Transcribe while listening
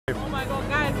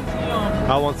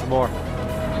I want some more. For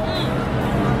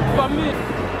me.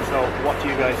 So what do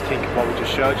you guys think of what we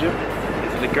just showed you?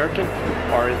 Is it a gherkin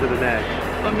or is it an egg?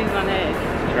 For me it's an egg.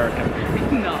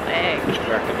 Gherkin. No, egg.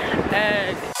 Gherkin.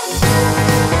 Egg.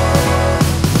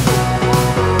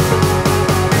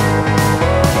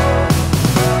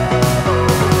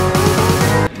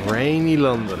 Rainy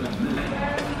London.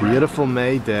 Beautiful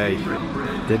May day.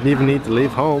 Didn't even need to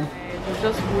leave home. We're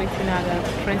just waiting at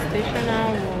the train station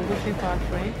now. We're waiting for our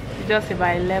train. It's just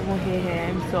about 11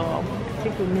 a.m. so I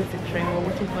think we missed the train. We're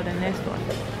waiting for the next one.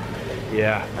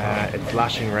 Yeah, it's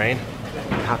lashing rain.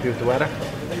 Happy with the weather?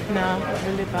 No,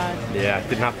 really bad. Yeah,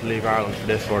 didn't have to leave Ireland for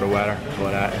this sort of weather,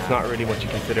 but it's not really what you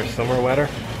consider summer weather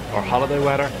or holiday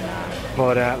weather.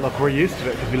 But look, we're used to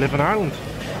it because we live in Ireland.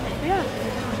 Yeah,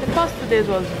 the first 2 days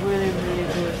was really good.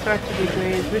 30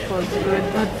 degrees, which was good,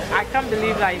 but I can't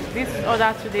believe like these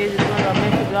other 2 days is when we're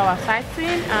meant to do our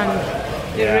sightseeing and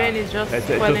the rain is just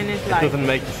spoiling it. Like, it doesn't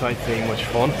make the sightseeing much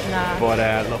fun. Nah.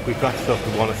 But look, we've got stuff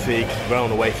we want to see because we don't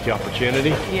want to waste the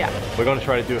opportunity. Yeah. We're going to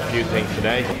try to do a few things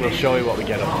today. We'll show you what we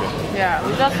get up to. Yeah,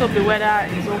 we just hope the weather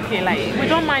is okay. Like we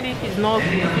don't mind if it's not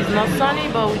sunny,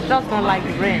 but we just don't like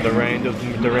the rain.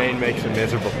 The rain makes it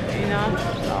miserable. You know.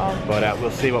 So. But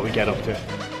we'll see what we get up to.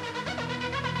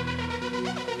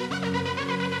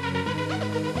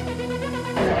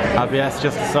 Abies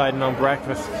just deciding on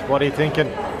breakfast. What are you thinking?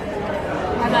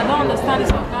 And I don't understand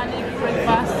this organic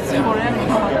breakfast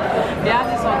forever. They have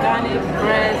this organic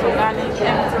bread, organic,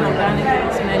 everything organic in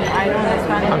this menu. I don't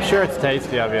understand it. I'm sure it's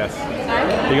tasty, Abies.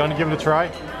 Sorry? Are you going to give it a try?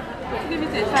 Give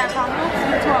it a try.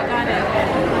 I'm not too organic.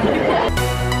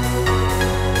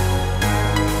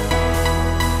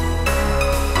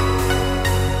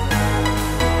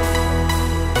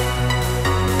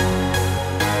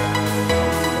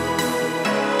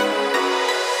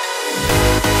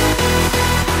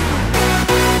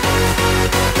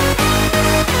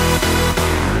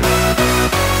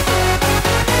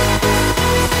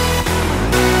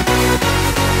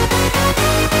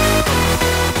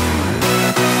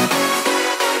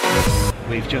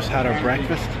 We've just had our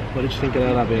breakfast. What did you think of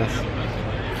that, Abies?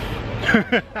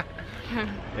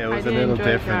 It was a little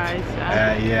different.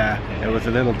 Yeah, it was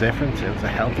a little different. It was a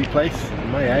healthy place.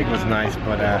 My egg was nice,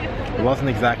 but it wasn't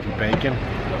exactly bacon.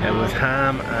 It was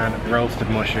ham and roasted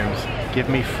mushrooms. Give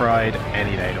me fried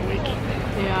any day of the week.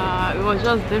 Yeah, it was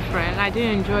just different. I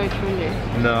didn't enjoy it really.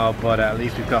 No, but at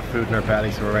least we've got food in our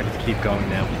belly, so we're ready to keep going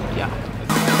now. Yeah.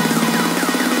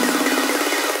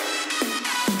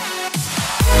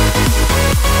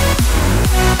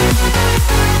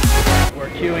 We're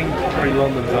queuing for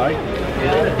London's Eye.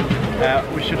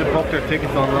 We should have booked our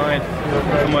tickets online.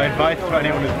 So my advice to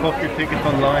anyone is book your tickets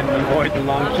online and avoid the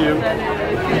long queue.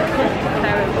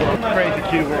 Crazy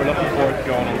queue, but we're looking forward to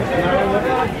going on this.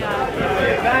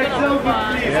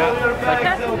 Yeah,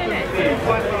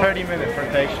 like 30-minute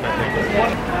rotation, I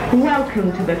think.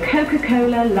 Welcome to the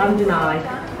Coca-Cola London Eye.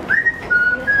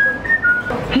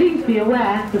 Please be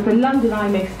aware that the London Eye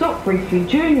may stop briefly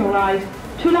during your ride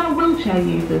to allow wheelchair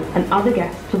users and other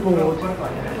guests to board.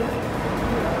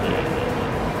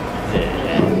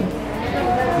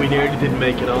 We nearly didn't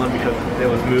make it on because it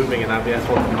was moving and Abies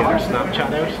wanted to get her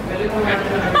Snapchat out.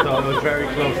 So it was very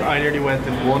close. I nearly went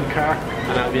in one car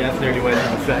and Abies nearly went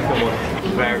in the second one.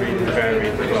 Very,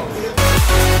 very close.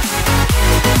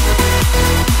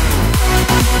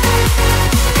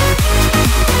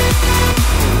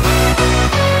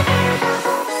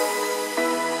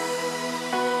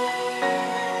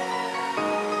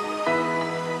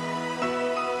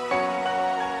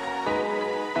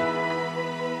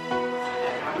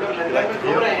 You like the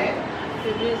view? The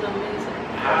view is amazing.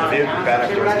 The view would be better if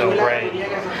there was no rain. Yeah.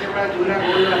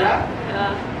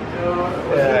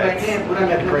 It's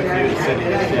a great view of the city.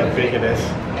 See how big it is.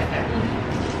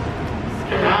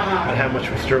 And how much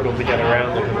we struggled to get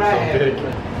around it because it's so big.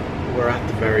 We're at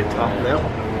the very top now.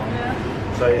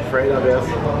 Yeah. So are you afraid of this?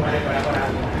 It's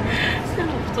kind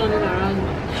of turning around.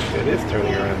 It is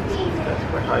turning around. It's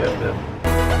quite high up now.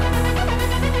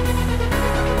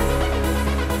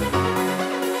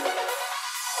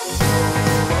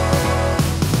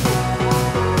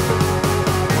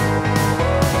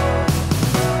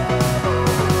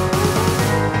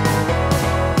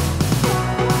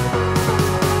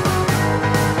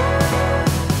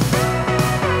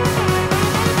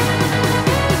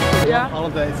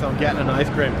 Holiday, so I'm getting an ice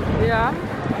cream. Yeah.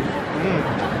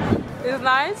 It's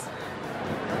nice.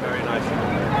 Very nice.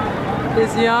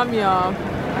 It's yum yum.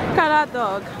 Look at that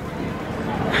dog.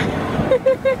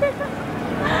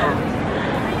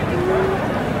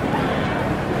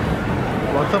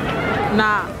 Want some?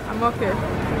 Nah, I'm okay.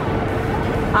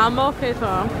 I'm okay,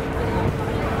 Tom.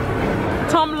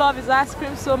 Tom loves his ice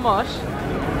cream so much.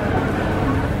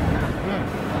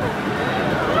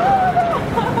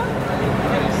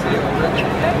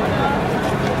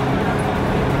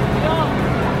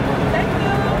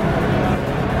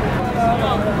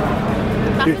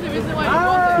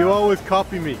 You always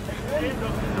copy me.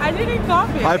 I didn't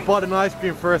copy. I bought an ice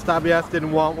cream first, Abies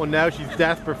didn't want one, now she's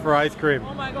desperate for ice cream.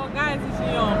 Oh my god, guys, it's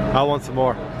yum. I want some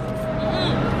more.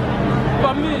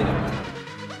 For me.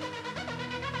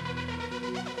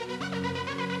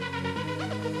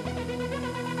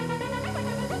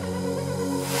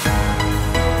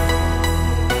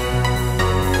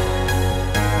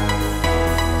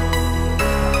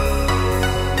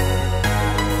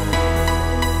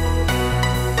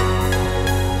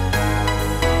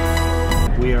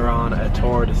 We are on a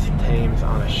tour to Thames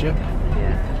on a ship.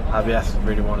 Yeah. Abies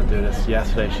really want to do this.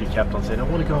 Yesterday she kept on saying, I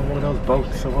want to go on one of those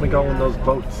boats, I want to go on one of those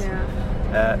boats.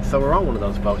 Yeah. So we're on one of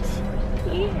those boats.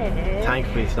 Yeah.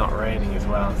 Thankfully it's not raining as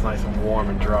well, it's nice and warm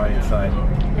and dry inside.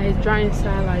 Yeah, it's dry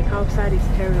inside, like outside is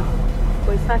terrible.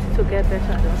 But it's starting to get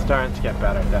better though. It's starting to get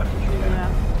better, definitely. Yeah.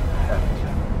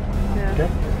 Definitely. Yeah. Okay.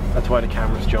 That's why the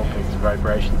camera's jumping, it's the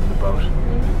vibrations of the boat.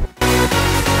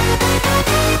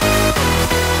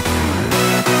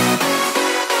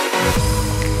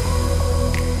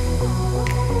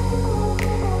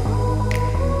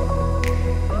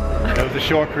 It was a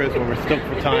short cruise, but we're stuck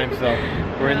for time, so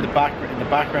we're in the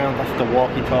background. That's the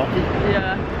walkie-talkie.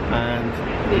 Yeah. And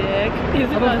The egg.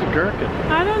 Is it what is the gherkin?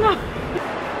 I don't know.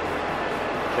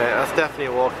 Okay, that's definitely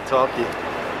a walkie-talkie.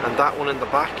 And that one in the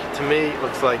back, to me,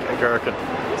 looks like a gherkin.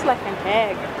 Looks like an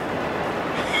egg.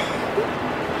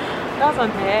 That's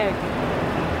an egg.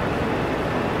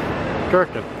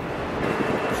 Gherkin.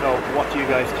 So, what do you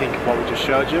guys think of what we just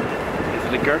showed you? Is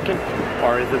it a gherkin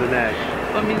or is it an egg?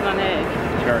 For me, it's an egg.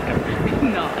 Gherkin.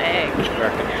 No, egg.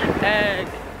 Gherkin. Egg.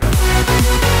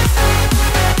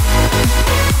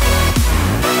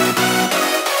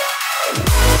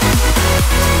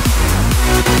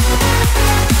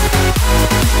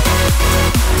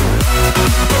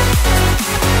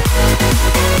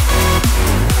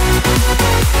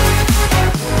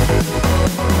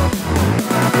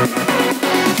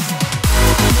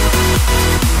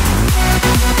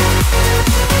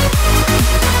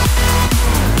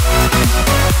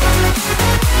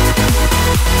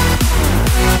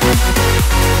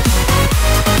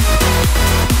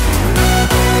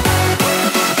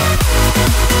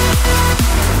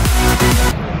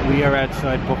 We are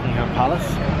outside Buckingham Palace.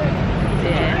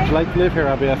 Yeah. Would you like to live here,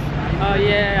 Abies? Oh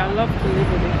yeah, I love to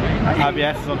live with a friend.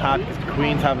 Abies is unhappy because the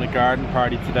Queen's having a garden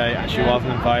party today and she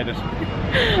wasn't invited.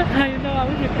 I know, I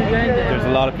wish we could join them. There's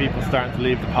a lot of people starting to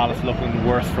leave the palace looking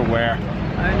worse for wear.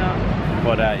 I know.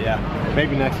 But yeah,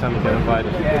 maybe next time we get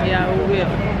invited. Yeah, we will.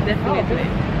 Definitely.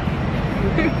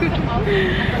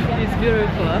 It's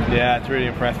beautiful. Yeah, it's really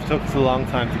impressive. It took us a long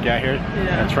time to get here.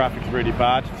 Yeah. And traffic's really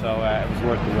bad, so it was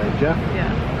worth the wait, yeah?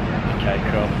 Yeah. Okay,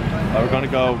 cool. Well, we're going to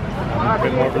go have a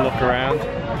bit more of a look around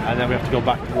and then we have to go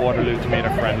back to Waterloo to meet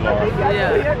our friend Laura.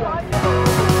 Yeah.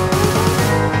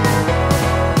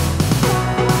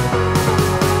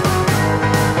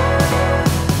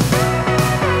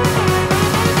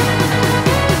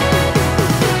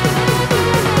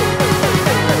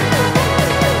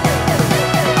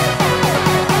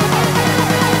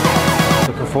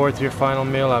 Forward to your final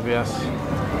meal, Abies. Yeah,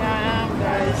 I am,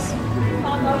 guys.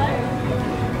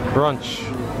 Brunch.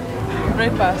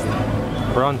 Breakfast.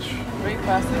 Brunch.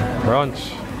 Breakfast. Brunch.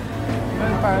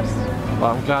 Breakfast.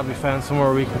 Well, I'm glad we found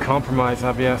somewhere we can compromise,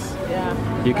 Abies. Yeah.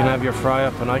 You can have your fry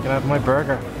up and I can have my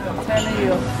burger. I'm telling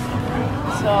you.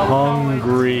 So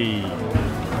Hungry.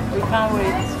 we can't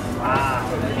wait.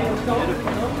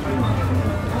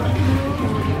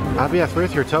 Abies,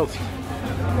 where's your toast?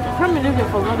 I can't believe they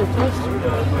forgot the toast.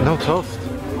 No toast.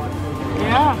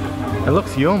 Yeah. It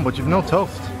looks yum, but you've no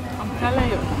toast. I'm telling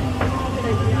you.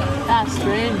 That's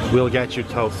strange. We'll get you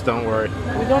toast, don't worry.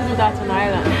 We don't do that in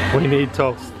Ireland. We need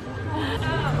toast.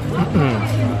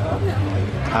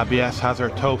 Abies has her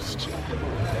toast.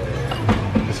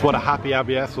 This is what a happy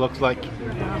Abies looks like.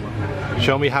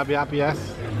 Show me happy Abies.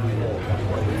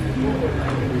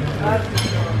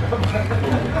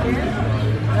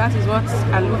 That is what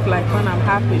I look like when I'm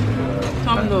happy.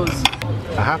 Tom knows.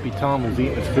 A happy Tom will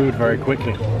eat his food very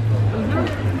quickly.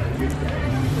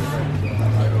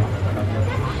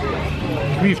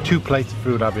 We have 2 plates of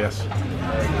food, Abies.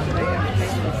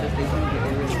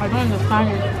 I don't understand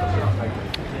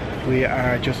it. We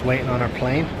are just waiting on our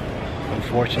plane.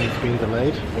 Unfortunately, it's been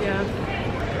delayed. Yeah.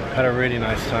 Had a really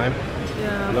nice time.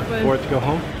 Yeah. Looking forward to go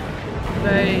home.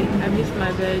 Very. I miss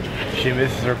my bed. She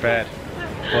misses her bed.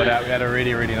 But we had a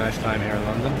really nice time here in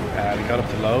London. We got up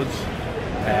to Loads.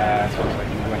 So it's like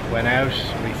we went out,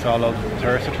 we saw loads of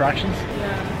tourist attractions.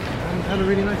 And had a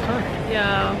really nice time.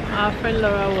 Yeah, our friend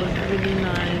Laura was really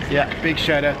nice. Yeah, big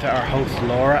shout out to our host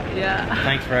Laura. Yeah.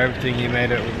 Thanks for everything. You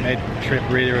made the trip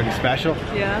really, really special.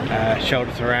 Yeah. Showed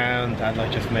us around and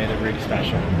like just made it really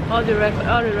special. All the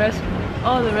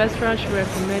restaurants you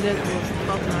recommended was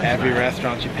top notch. Every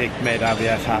restaurant you picked made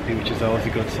Abies happy, which is always a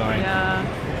good sign. Yeah.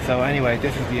 So anyway,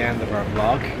 this is the end of our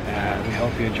vlog. We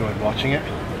hope you enjoyed watching it.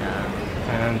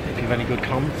 And if you have any good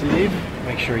comments to leave,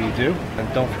 make sure you do.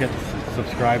 And don't forget to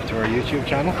subscribe to our YouTube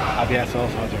channel. Abies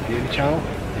also has our beauty channel.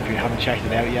 If you haven't checked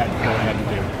it out yet, go ahead and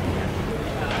do.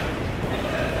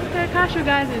 Okay, catch you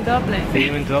guys in Dublin. See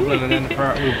you in Dublin, and then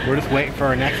we're just waiting for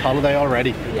our next holiday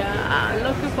already. Yeah,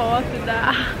 looking forward to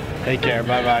that. Take care,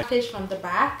 bye bye. Page from the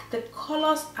back, the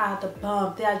colors are the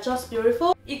bomb. They are just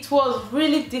beautiful. It was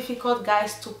really difficult,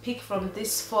 guys, to pick from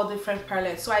these 4 different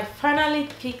palettes, so I finally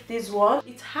picked this one.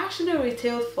 It actually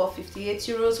retailed for 58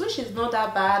 euros, which is not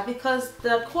that bad because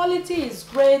the quality is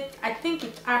great. I think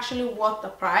it's actually worth the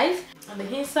price. On the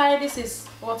inside, this is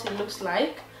what it looks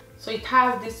like. So it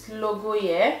has this logo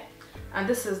here, and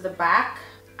this is the back,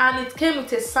 and it came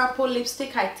with a sample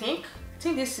lipstick. I think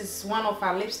this is one of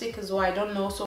our lipstick as well, I don't know. So